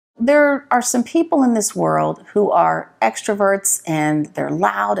there are some people in this world who are extroverts and they're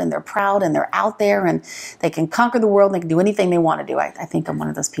loud and they're proud and they're out there and they can conquer the world and they can do anything they want to do. I think I'm one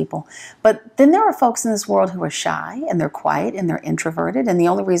of those people. But then there are folks in this world who are shy and they're quiet and they're introverted. And the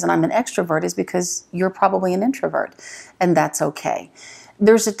only reason I'm an extrovert is because you're probably an introvert, and that's okay.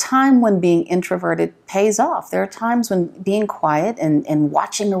 There's a time when being introverted pays off. There are times when being quiet and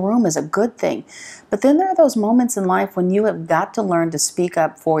watching a room is a good thing. But then there are those moments in life when you have got to learn to speak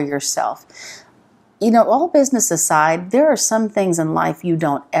up for yourself. You know, all business aside, there are some things in life you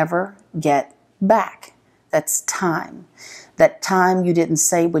don't ever get back. That's time. That time you didn't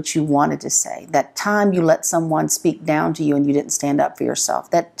say what you wanted to say. That time you let someone speak down to you and you didn't stand up for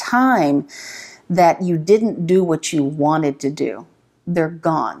yourself. That time that you didn't do what you wanted to do. They're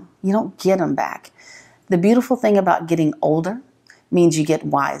gone. You don't get them back. The beautiful thing about getting older means you get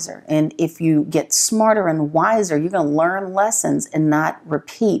wiser. And if you get smarter and wiser, you're going to learn lessons and not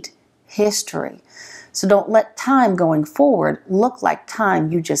repeat history. So don't let time going forward look like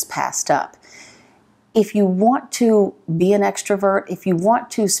time you just passed up. If you want to be an extrovert, if you want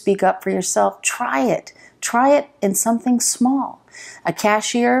to speak up for yourself, try it. Try it in something small. A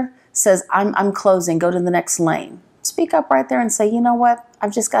cashier says, I'm closing, go to the next lane. Speak up right there and say, you know what?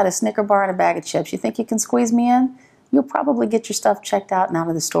 I've just got a Snicker bar and a bag of chips. You think you can squeeze me in? You'll probably get your stuff checked out and out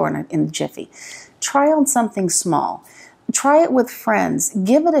of the store in a jiffy. Try on something small. Try it with friends.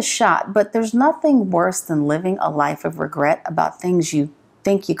 Give it a shot. But there's nothing worse than living a life of regret about things you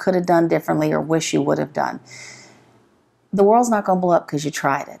think you could have done differently or wish you would have done. The world's not going to blow up because you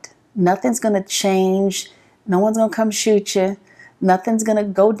tried it. Nothing's going to change. No one's going to come shoot you. Nothing's going to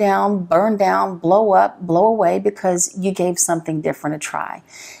go down, burn down, blow up, blow away because you gave something different a try.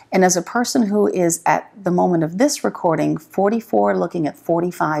 And as a person who is at the moment of this recording, 44, looking at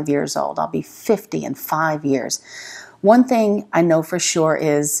 45 years old, I'll be 50 in 5 years. One thing I know for sure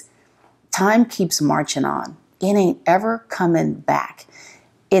is time keeps marching on. It ain't ever coming back.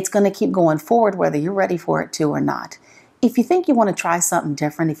 It's going to keep going forward whether you're ready for it to or not. If you think you want to try something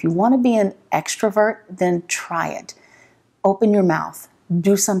different, if you want to be an extrovert, then try it. Open your mouth.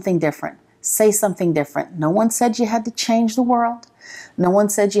 Do something different. Say something different. No one said you had to change the world. No one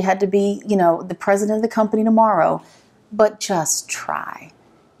said you had to be, the president of the company tomorrow. But just try.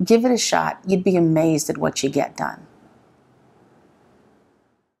 Give it a shot. You'd be amazed at what you get done.